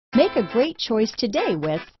Make a great choice today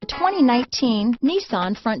with the 2019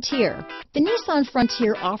 Nissan Frontier. The Nissan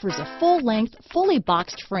Frontier offers a full-length, fully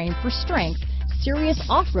boxed frame for strength, serious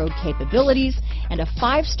off-road capabilities, and a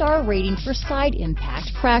 5-star rating for side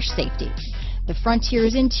impact crash safety. The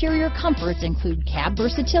Frontier's interior comforts include cab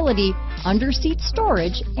versatility, under-seat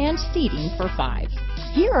storage, and seating for 5.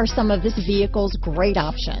 Here are some of this vehicle's great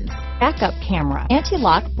options: backup camera,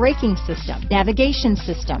 anti-lock braking system, navigation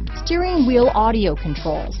system, steering wheel audio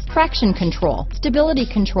controls, traction control, stability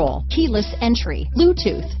control, keyless entry,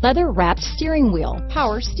 Bluetooth, leather-wrapped steering wheel,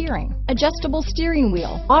 power steering, adjustable steering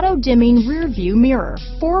wheel, auto-dimming rear-view mirror,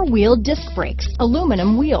 4-wheel disc brakes,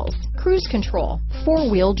 aluminum wheels, cruise control,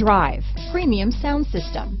 4-wheel drive, premium sound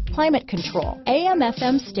system, climate control,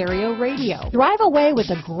 AM/FM stereo radio. Drive away with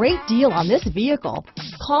a great deal on this vehicle.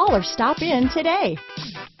 Call or stop in today.